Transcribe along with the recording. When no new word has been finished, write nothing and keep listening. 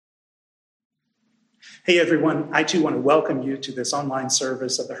Hey everyone, I too want to welcome you to this online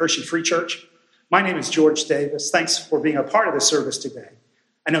service of the Hershey Free Church. My name is George Davis. Thanks for being a part of this service today.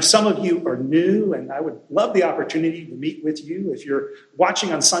 I know some of you are new, and I would love the opportunity to meet with you. If you're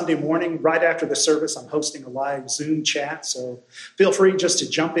watching on Sunday morning, right after the service, I'm hosting a live Zoom chat, so feel free just to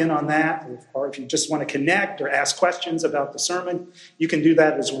jump in on that. Or if you just want to connect or ask questions about the sermon, you can do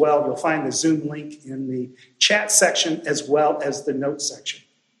that as well. You'll find the Zoom link in the chat section as well as the notes section.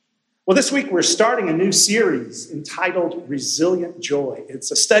 Well, this week we're starting a new series entitled Resilient Joy. It's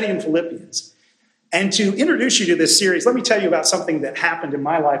a study in Philippians. And to introduce you to this series, let me tell you about something that happened in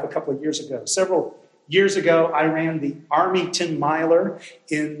my life a couple of years ago. Several years ago, I ran the Army 10-miler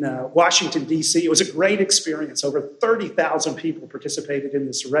in Washington, D.C. It was a great experience. Over 30,000 people participated in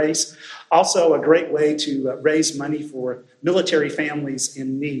this race. Also, a great way to raise money for military families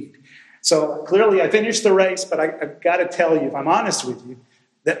in need. So clearly, I finished the race, but I've got to tell you, if I'm honest with you,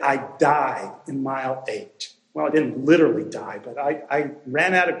 that I died in mile 8. Well, I didn't literally die, but I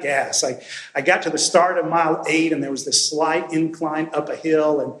ran out of gas. I got to the start of mile 8, and there was this slight incline up a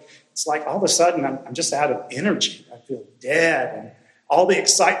hill, and it's like all of a sudden I'm just out of energy. I feel dead, and all the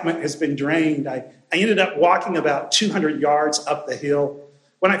excitement has been drained. I ended up walking about 200 yards up the hill.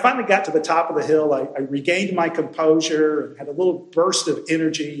 When I finally got to the top of the hill, I regained my composure and had a little burst of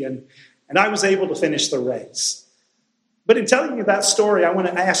energy, and I was able to finish the race. But in telling you that story, I want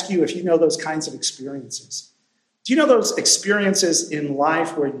to ask you if you know those kinds of experiences. Do you know those experiences in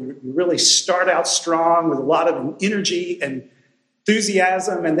life where you really start out strong with a lot of energy and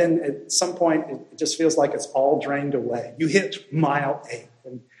enthusiasm, and then at some point it just feels like it's all drained away? You hit mile 8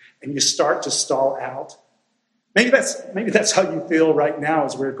 and you start to stall out. Maybe that's how you feel right now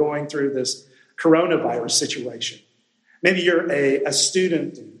as we're going through this coronavirus situation. Maybe you're a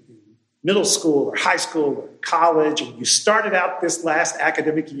student in middle school or high school or college, and you started out this last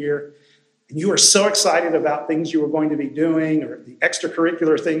academic year, and you were so excited about things you were going to be doing or the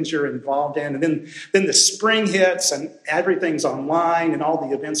extracurricular things you're involved in, and then the spring hits and everything's online and all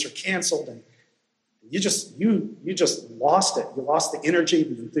the events are canceled, and you just lost it. You lost the energy,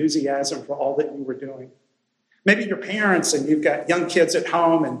 the enthusiasm for all that you were doing. Maybe you're parents and you've got young kids at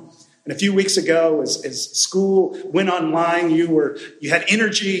home, and a few weeks ago, as school went online, you had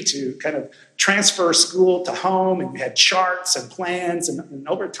energy to kind of transfer school to home, and you had charts and plans, and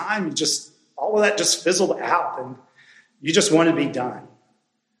over time, all of that just fizzled out, and you just want to be done.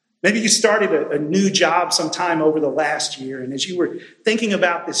 Maybe you started a new job sometime over the last year, and as you were thinking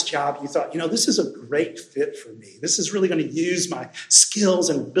about this job, you thought, this is a great fit for me. This is really going to use my skills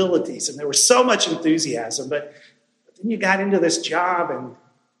and abilities, and there was so much enthusiasm, but then you got into this job, and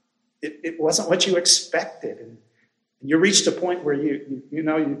it wasn't what you expected, and you reached a point where you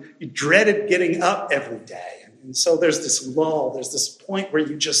dreaded getting up every day, and so there's this lull. There's this point where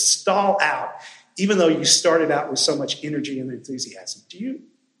you just stall out, even though you started out with so much energy and enthusiasm. Do you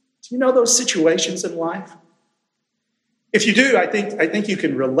know those situations in life? If you do, I think you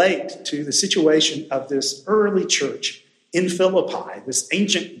can relate to the situation of this early church in Philippi, this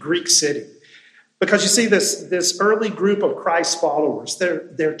ancient Greek city. Because you see, this early group of Christ followers,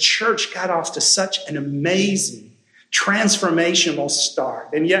 their church got off to such an amazing, transformational start.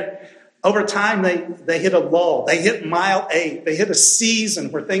 And yet, over time, they hit a lull. They hit mile 8. They hit a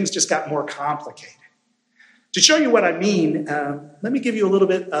season where things just got more complicated. To show you what I mean, let me give you a little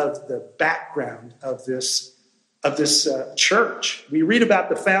bit of the background of this church. We read about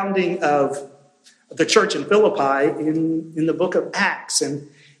the founding of the church in Philippi in the book of Acts. And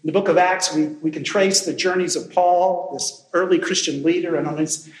in the book of Acts, we can trace the journeys of Paul, this early Christian leader. And on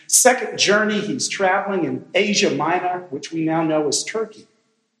his second journey, he's traveling in Asia Minor, which we now know as Turkey.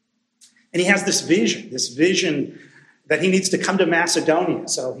 And he has this vision that he needs to come to Macedonia.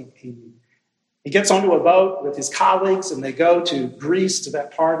 So he gets onto a boat with his colleagues, and they go to Greece, to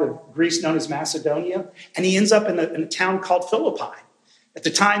that part of Greece known as Macedonia. And he ends up in a town called Philippi. At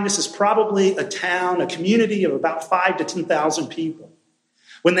the time, this is probably a community of about 5,000 to 10,000 people.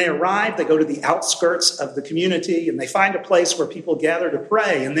 When they arrive, they go to the outskirts of the community, and they find a place where people gather to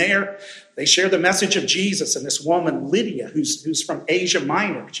pray. And there, they share the message of Jesus. And this woman, Lydia, who's from Asia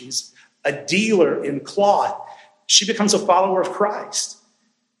Minor, she's a dealer in cloth, she becomes a follower of Christ.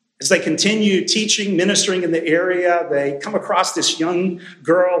 As they continue teaching, ministering in the area, they come across this young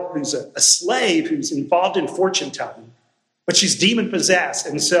girl who's a slave who's involved in fortune telling, but she's demon-possessed.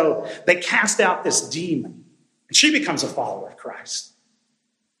 And so they cast out this demon, and she becomes a follower of Christ.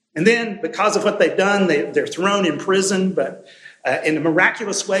 And then, because of what they've done, they're thrown in prison, but in a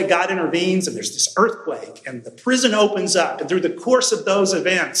miraculous way, God intervenes, and there's this earthquake, and the prison opens up. And through the course of those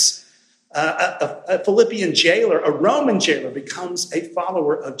events, a Philippian jailer, a Roman jailer, becomes a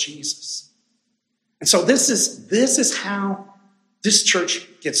follower of Jesus. And so this is how this church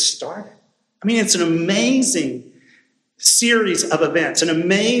gets started. I mean, it's an amazing series of events, an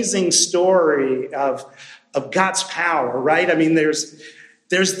amazing story of God's power, right? I mean, there's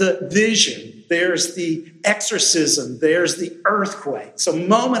the vision, there's the exorcism, there's the earthquake. So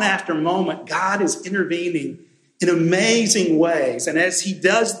moment after moment, God is intervening in amazing ways. And as he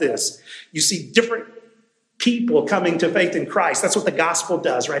does this, you see different people coming to faith in Christ. That's what the gospel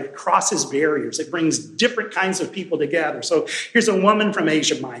does, right? It crosses barriers. It brings different kinds of people together. So here's a woman from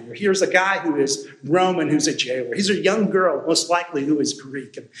Asia Minor. Here's a guy who is Roman who's a jailer. Here's a young girl, most likely, who is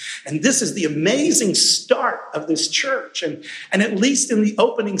Greek. And this is the amazing start of this church. And at least in the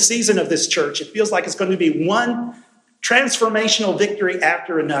opening season of this church, it feels like it's going to be one transformational victory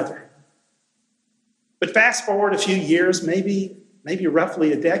after another. But fast forward a few years, maybe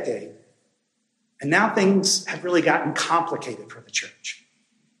roughly a decade, and now things have really gotten complicated for the church.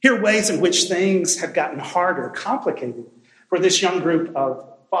 Here are ways in which things have gotten harder, complicated for this young group of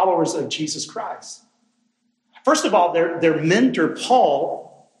followers of Jesus Christ. First of all, their mentor,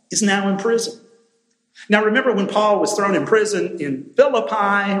 Paul, is now in prison. Now, remember when Paul was thrown in prison in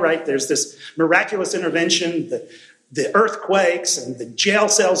Philippi, right? There's this miraculous intervention, the earthquakes, and the jail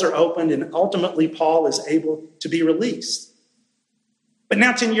cells are opened, and ultimately Paul is able to be released. But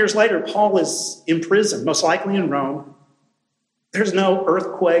now 10 years later, Paul is in prison, most likely in Rome. There's no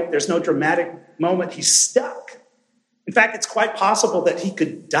earthquake. There's no dramatic moment. He's stuck. In fact, it's quite possible that he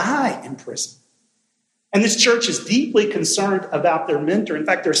could die in prison. And this church is deeply concerned about their mentor. In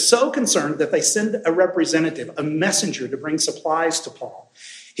fact, they're so concerned that they send a representative, a messenger, to bring supplies to Paul.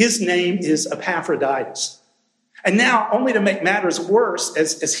 His name is Epaphroditus. And now, only to make matters worse,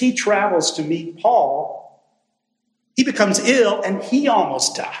 as he travels to meet Paul, he becomes ill and he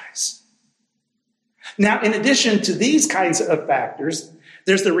almost dies. Now, in addition to these kinds of factors,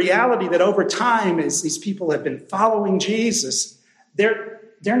 there's the reality that over time, as these people have been following Jesus, they're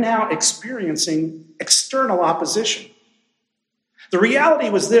now experiencing external opposition. The reality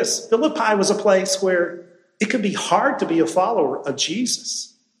was this: Philippi was a place where it could be hard to be a follower of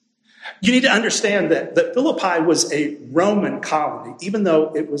Jesus. You need to understand that Philippi was a Roman colony, even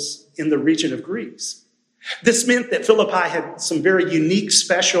though it was in the region of Greece. This meant that Philippi had some very unique,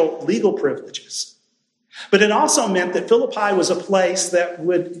 special legal privileges. But it also meant that Philippi was a place that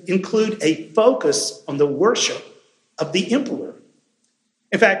would include a focus on the worship of the emperor.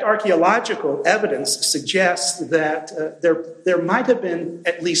 In fact, archaeological evidence suggests that there might have been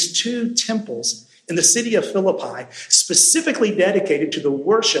at least 2 temples in the city of Philippi specifically dedicated to the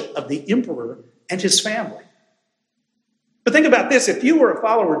worship of the emperor and his family. But think about this: if you were a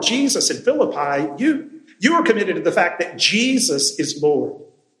follower of Jesus in Philippi, you were committed to the fact that Jesus is Lord.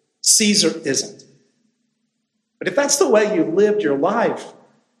 Caesar isn't. But if that's the way you lived your life,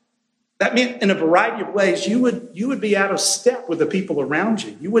 that meant in a variety of ways you would be out of step with the people around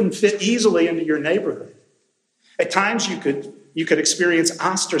you. You wouldn't fit easily into your neighborhood. At times you could experience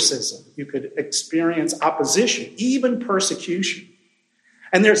ostracism. You could experience opposition, even persecution.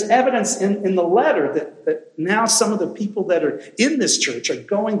 And there's evidence in the letter that now some of the people that are in this church are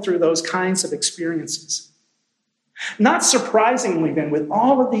going through those kinds of experiences. Not surprisingly, then, with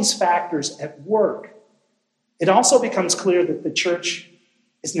all of these factors at work, it also becomes clear that the church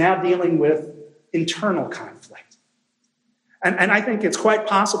is now dealing with internal conflict. And I think it's quite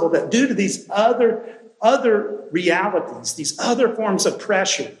possible that due to these other realities, these other forms of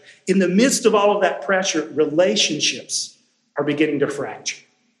pressure, in the midst of all of that pressure, relationships are beginning to fracture,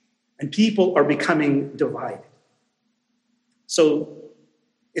 and people are becoming divided. So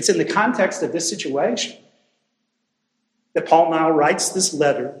it's in the context of this situation that Paul now writes this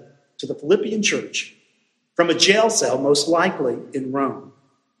letter to the Philippian church from a jail cell, most likely in Rome.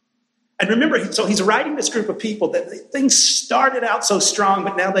 And remember, so he's writing this group of people that things started out so strong,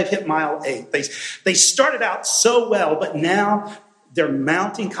 but now they've hit mile 8. They started out so well, but now they're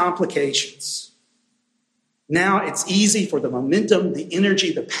mounting complications. Now it's easy for the momentum, the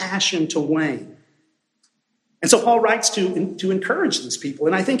energy, the passion to wane. And so Paul writes to encourage these people.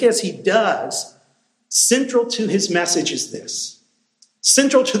 And I think as he does, central to his message is this.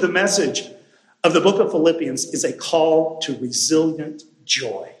 Central to the message of the book of Philippians is a call to resilient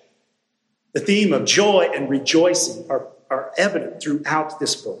joy. The theme of joy and rejoicing are evident throughout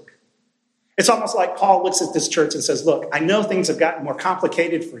this book. It's almost like Paul looks at this church and says, look, I know things have gotten more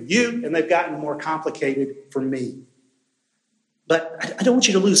complicated for you, and they've gotten more complicated for me. But I don't want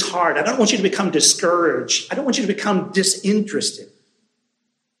you to lose heart. I don't want you to become discouraged. I don't want you to become disinterested.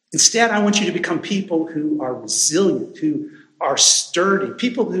 Instead, I want you to become people who are resilient, who are sturdy,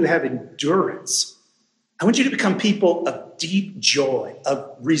 people who have endurance. I want you to become people of deep joy,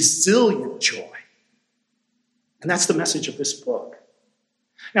 of resilient joy. And that's the message of this book.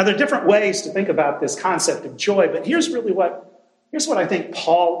 Now, there are different ways to think about this concept of joy, but here's what I think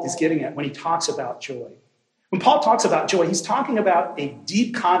Paul is getting at when he talks about joy. When Paul talks about joy, he's talking about a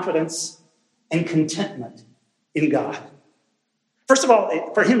deep confidence and contentment in God. First of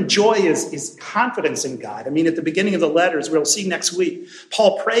all, for him, joy is confidence in God. I mean, at the beginning of the letters, we'll see next week,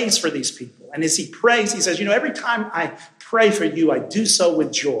 Paul prays for these people. And as he prays, he says, every time I pray for you, I do so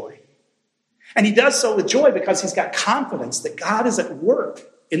with joy. And he does so with joy because he's got confidence that God is at work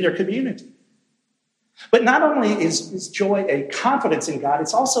in their community. But not only is joy a confidence in God,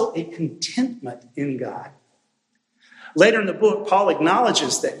 it's also a contentment in God. Later in the book, Paul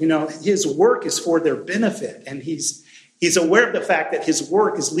acknowledges that, his work is for their benefit, and he's aware of the fact that his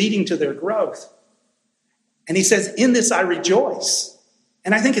work is leading to their growth. And he says, in this I rejoice.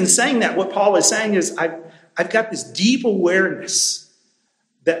 And I think in saying that, what Paul is saying is, I've got this deep awareness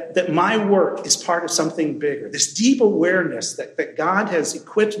that my work is part of something bigger, this deep awareness that God has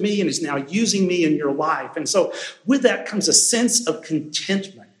equipped me and is now using me in your life. And so with that comes a sense of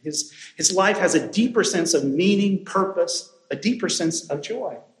contentment. His life has a deeper sense of meaning, purpose, a deeper sense of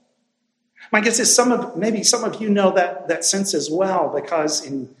joy. My guess is maybe some of you know that sense as well, because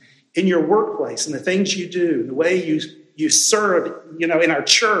in your workplace and the things you do, the way you serve, in our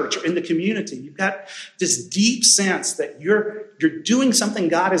church or in the community, you've got this deep sense that you're doing something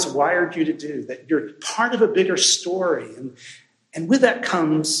God has wired you to do, that you're part of a bigger story. And with that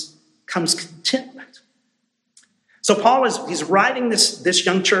comes contentment. So Paul he's writing this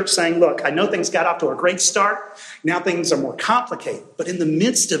young church saying, look, I know things got off to a great start. Now things are more complicated. But in the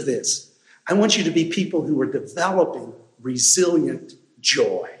midst of this, I want you to be people who are developing resilient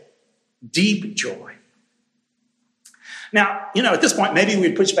joy, deep joy. Now, at this point, maybe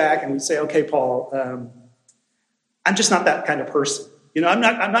we'd push back and we'd say, okay, Paul, I'm just not that kind of person. I'm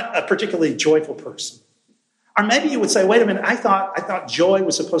not a particularly joyful person. Or maybe you would say, wait a minute, I thought joy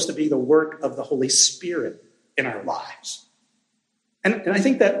was supposed to be the work of the Holy Spirit in our lives. And I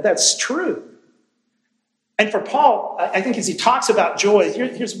think that's true. And for Paul, I think as he talks about joy,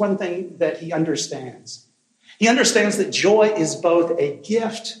 here's one thing that he understands. He understands that joy is both a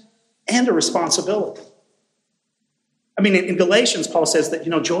gift and a responsibility. I mean, in Galatians, Paul says that,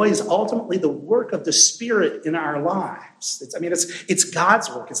 joy is ultimately the work of the Spirit in our lives. It's God's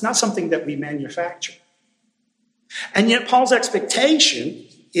work. It's not something that we manufacture. And yet Paul's expectation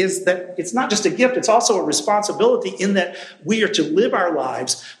is that it's not just a gift, it's also a responsibility in that we are to live our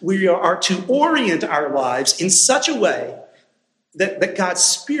lives, we are to orient our lives in such a way that God's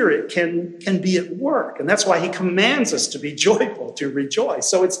Spirit can be at work. And that's why he commands us to be joyful, to rejoice.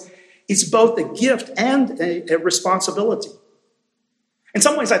 So it's both a gift and a responsibility. In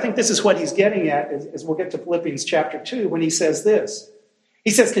some ways, I think this is what he's getting at as we'll get to Philippians chapter 2 when he says this.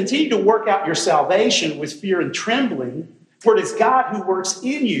 He says, continue to work out your salvation with fear and trembling, for it is God who works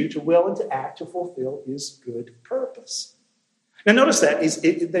in you to will and to act to fulfill his good purpose. Now notice that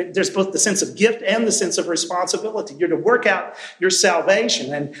there's both the sense of gift and the sense of responsibility. You're to work out your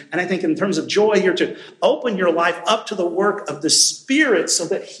salvation. And I think in terms of joy, you're to open your life up to the work of the Spirit so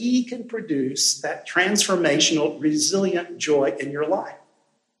that he can produce that transformational, resilient joy in your life.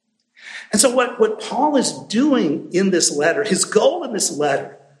 And so what Paul is doing in this letter, his goal in this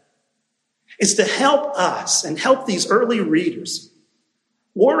letter, is to help us and help these early readers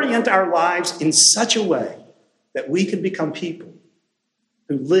orient our lives in such a way that we can become people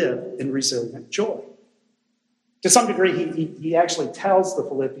who live in resilient joy. To some degree, he actually tells the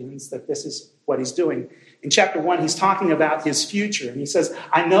Philippians that this is what he's doing. In chapter 1, he's talking about his future, and he says,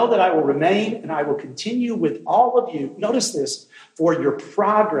 I know that I will remain and I will continue with all of you, notice this, for your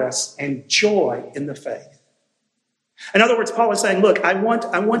progress and joy in the faith. In other words, Paul is saying, look, I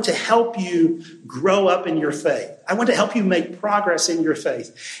want to help you grow up in your faith. I want to help you make progress in your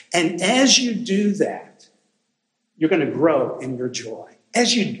faith. And as you do that, you're going to grow in your joy.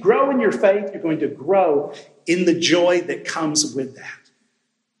 As you grow in your faith, you're going to grow in the joy that comes with that.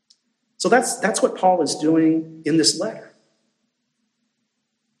 So that's what Paul is doing in this letter.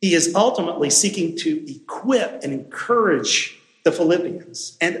 He is ultimately seeking to equip and encourage the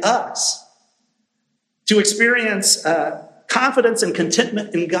Philippians and us to experience confidence and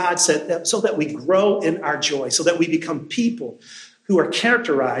contentment in God so that we grow in our joy, so that we become people who are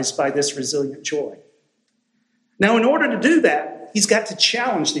characterized by this resilient joy. Now, in order to do that, he's got to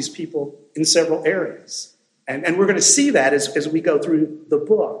challenge these people in several areas. And we're going to see that as we go through the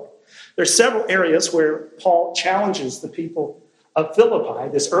book. There's several areas where Paul challenges the people of Philippi,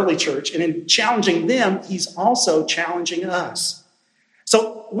 this early church, and in challenging them, he's also challenging us.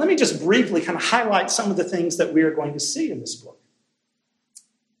 So let me just briefly kind of highlight some of the things that we are going to see in this book.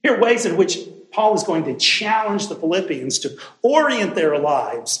 Here are ways in which Paul is going to challenge the Philippians to orient their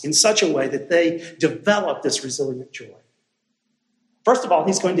lives in such a way that they develop this resilient joy. First of all,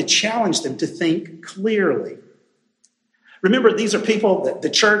 he's going to challenge them to think clearly. Remember, these are people that the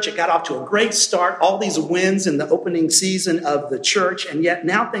church had got off to a great start, all these wins in the opening season of the church, and yet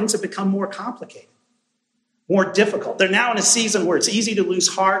now things have become more complicated, more difficult. They're now in a season where it's easy to lose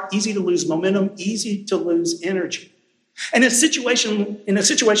heart, easy to lose momentum, easy to lose energy. And in a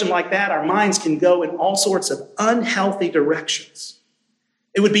situation like that, our minds can go in all sorts of unhealthy directions.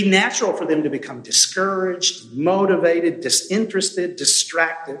 It would be natural for them to become discouraged, motivated, disinterested,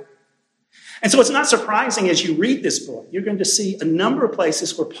 distracted. And so it's not surprising as you read this book, you're going to see a number of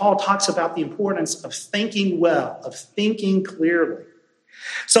places where Paul talks about the importance of thinking well, of thinking clearly.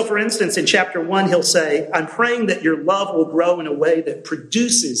 So for instance, in chapter 1, he'll say, I'm praying that your love will grow in a way that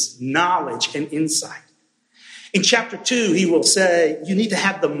produces knowledge and insight. In chapter 2, he will say, you need to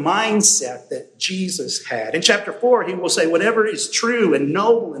have the mindset that Jesus had. In chapter 4, he will say, whatever is true and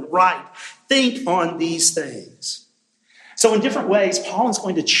noble and right, think on these things. So in different ways, Paul is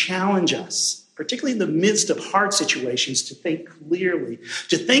going to challenge us, particularly in the midst of hard situations, to think clearly,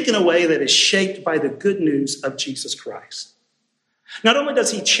 to think in a way that is shaped by the good news of Jesus Christ. Not only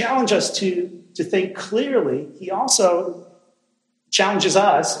does he challenge us to think clearly, he also challenges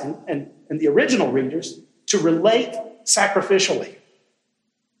us and the original readers to relate sacrificially.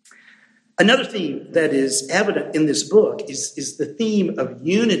 Another theme that is evident in this book is the theme of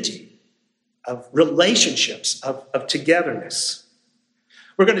unity, of relationships, of togetherness.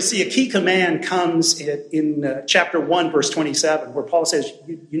 We're going to see a key command comes in chapter 1, verse 27, where Paul says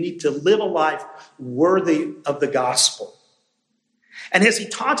you need to live a life worthy of the gospel. And as he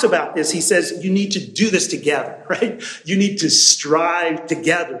talks about this, he says you need to do this together, right? You need to strive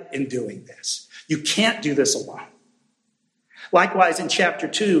together in doing this. You can't do this alone. Likewise, in chapter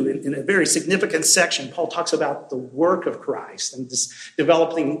 2, in a very significant section, Paul talks about the work of Christ and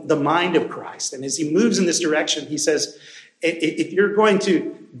developing the mind of Christ. And as he moves in this direction, he says, if you're going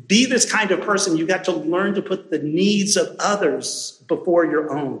to be this kind of person, you've got to learn to put the needs of others before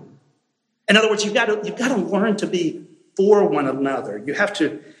your own. In other words, you've got to learn to be for one another. You have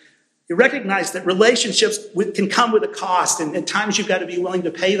to recognize that relationships can come with a cost, and at times you've got to be willing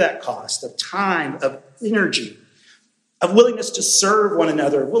to pay that cost of time, of energy, of willingness to serve one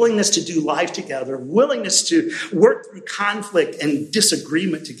another, willingness to do life together, willingness to work through conflict and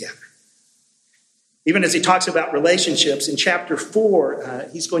disagreement together. Even as he talks about relationships, in chapter 4,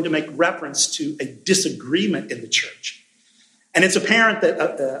 he's going to make reference to a disagreement in the church. And it's apparent that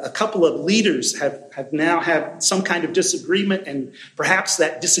a couple of leaders have now had some kind of disagreement, and perhaps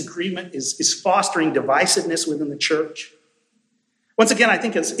that disagreement is fostering divisiveness within the church. Once again, I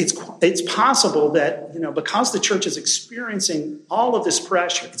think it's possible that, because the church is experiencing all of this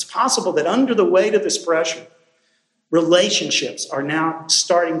pressure, it's possible that under the weight of this pressure, relationships are now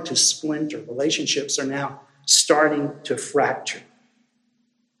starting to splinter. Relationships are now starting to fracture.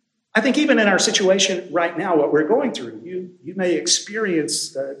 I think even in our situation right now, what we're going through, you may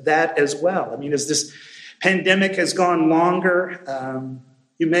experience that as well. I mean, as this pandemic has gone longer,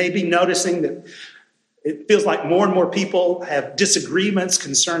 you may be noticing that it feels like more and more people have disagreements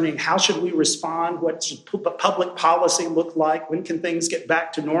concerning how should we respond, what should public policy look like, when can things get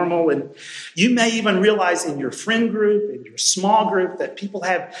back to normal. And you may even realize in your friend group, in your small group, that people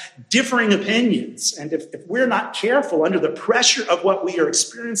have differing opinions. And if we're not careful under the pressure of what we are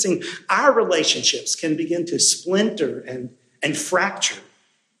experiencing, our relationships can begin to splinter and fracture.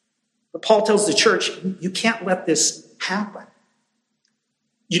 But Paul tells the church, you can't let this happen.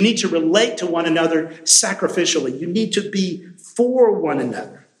 You need to relate to one another sacrificially. You need to be for one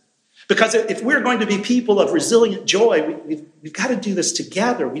another. Because if we're going to be people of resilient joy, we've got to do this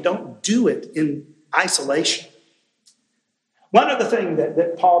together. We don't do it in isolation. One other thing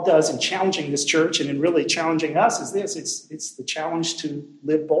that Paul does in challenging this church and in really challenging us is this. It's the challenge to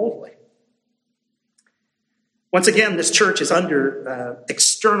live boldly. Once again, this church is under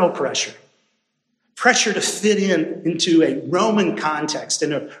external pressure. Pressure to fit into a Roman context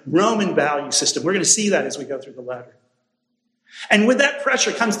and a Roman value system. We're going to see that as we go through the letter. And with that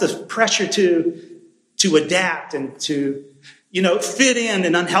pressure comes the pressure to adapt and to, fit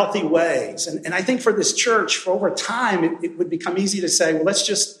in unhealthy ways. And I think for this church, for over time, it would become easy to say, well, let's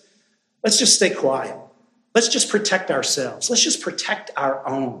just stay quiet. Let's just protect ourselves. Let's just protect our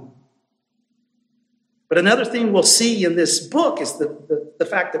own. But another thing we'll see in this book is the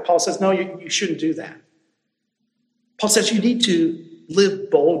fact that Paul says, no, you shouldn't do that. Paul says you need to live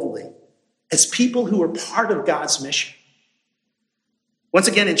boldly as people who are part of God's mission. Once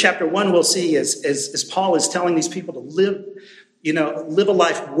again, in chapter 1, we'll see as Paul is telling these people to live live a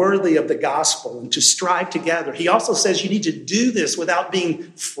life worthy of the gospel and to strive together. He also says you need to do this without being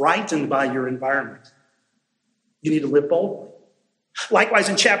frightened by your environment. You need to live boldly. Likewise,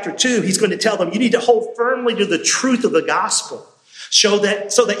 in chapter 2, he's going to tell them you need to hold firmly to the truth of the gospel so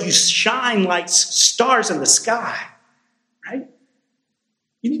that you shine like stars in the sky, right?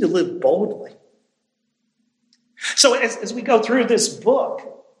 You need to live boldly. So as we go through this book,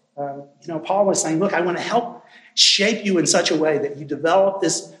 Paul was saying, look, I want to help shape you in such a way that you develop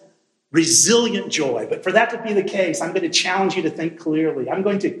this resilient joy. But for that to be the case, I'm going to challenge you to think clearly. I'm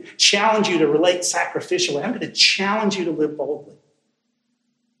going to challenge you to relate sacrificially. I'm going to challenge you to live boldly.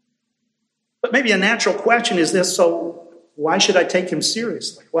 But maybe a natural question is this, so why should I take him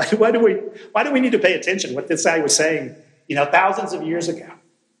seriously? Why do we need to pay attention to what this guy was saying, thousands of years ago?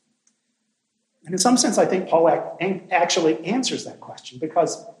 And in some sense, I think Paul actually answers that question,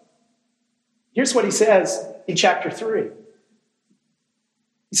 because here's what he says in chapter 3.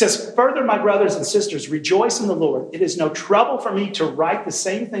 He says, further, my brothers and sisters, rejoice in the Lord. It is no trouble for me to write the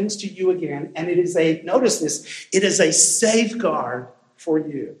same things to you again, and it is notice this, it is a safeguard for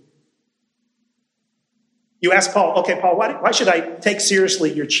you. You ask Paul, okay, Paul, why should I take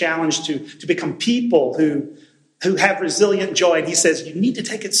seriously your challenge to become people who have resilient joy? And he says, you need to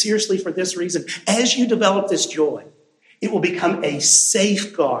take it seriously for this reason. As you develop this joy, it will become a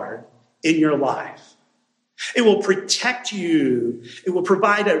safeguard in your life. It will protect you. It will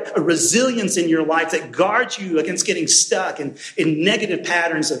provide a resilience in your life that guards you against getting stuck in negative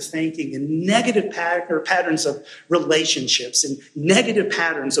patterns of thinking, in negative patterns of relationships, and negative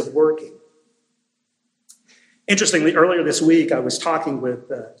patterns of working. Interestingly, earlier this week, I was talking with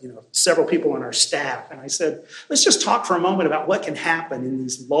several people on our staff, and I said, let's just talk for a moment about what can happen in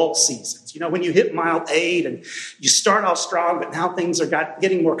these lull seasons. When you hit mile 8 and you start off strong, but now things are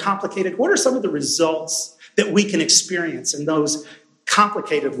getting more complicated, what are some of the results that we can experience in those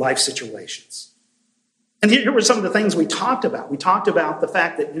complicated life situations? And here were some of the things we talked about. We talked about the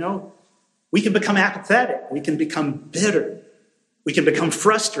fact that, we can become apathetic. We can become bitter. We can become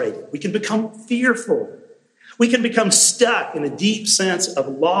frustrated. We can become fearful. We can become stuck in a deep sense of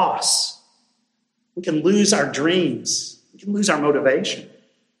loss. We can lose our dreams. We can lose our motivation.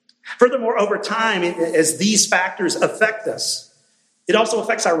 Furthermore, over time, as these factors affect us, it also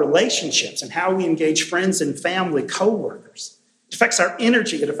affects our relationships and how we engage friends and family, co-workers. It affects our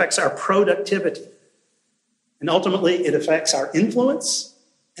energy. It affects our productivity. And ultimately, it affects our influence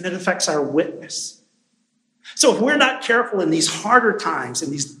and it affects our witness. So if we're not careful in these harder times, in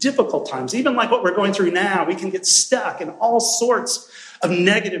these difficult times, even like what we're going through now, we can get stuck in all sorts of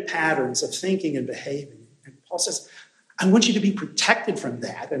negative patterns of thinking and behaving. And Paul says, I want you to be protected from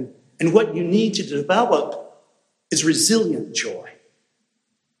that. And what you need to develop is resilient joy.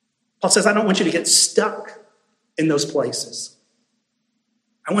 Paul says, I don't want you to get stuck in those places.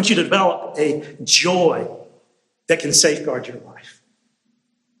 I want you to develop a joy that can safeguard your life.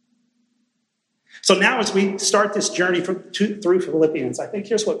 So now as we start this journey through Philippians, I think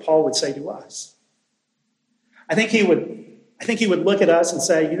here's what Paul would say to us. I think he would look at us and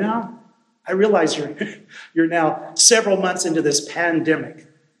say, I realize you're now several months into this pandemic.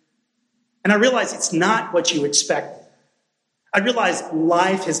 And I realize it's not what you expected. I realize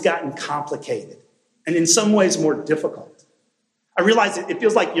life has gotten complicated and in some ways more difficult. I realize it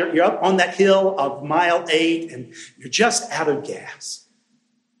feels like you're up on that hill of mile 8 and you're just out of gas.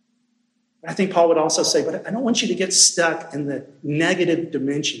 But I think Paul would also say, but I don't want you to get stuck in the negative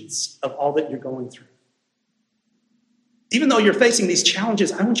dimensions of all that you're going through. Even though you're facing these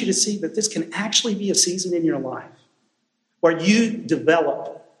challenges, I want you to see that this can actually be a season in your life where you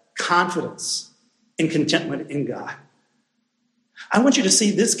develop confidence and contentment in God. I want you to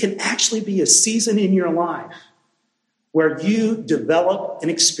see this can actually be a season in your life where you develop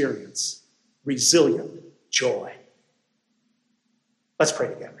and experience resilient joy. Let's pray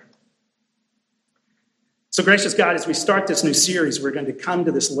together. So gracious God, as we start this new series, we're going to come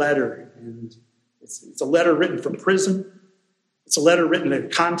to this letter. And it's a letter written from prison. It's a letter written in a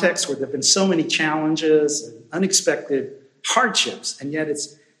context where there have been so many challenges and unexpected hardships. And yet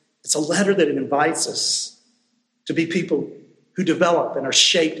it's a letter that invites us to be people who develop and are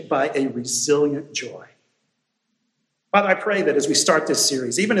shaped by a resilient joy. Father, I pray that as we start this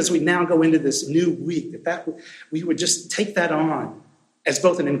series, even as we now go into this new week, that we would just take that on as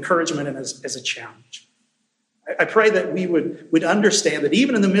both an encouragement and as a challenge. I pray that we would understand that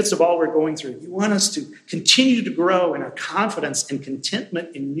even in the midst of all we're going through, you want us to continue to grow in our confidence and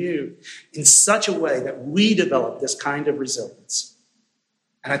contentment in you in such a way that we develop this kind of resilience.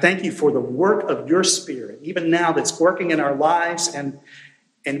 And I thank you for the work of your Spirit, even now that's working in our lives and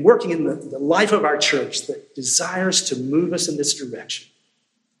and working in the life of our church that desires to move us in this direction.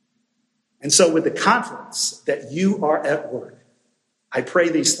 And so with the confidence that you are at work, I pray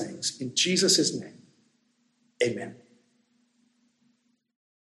these things in Jesus' name. Amen.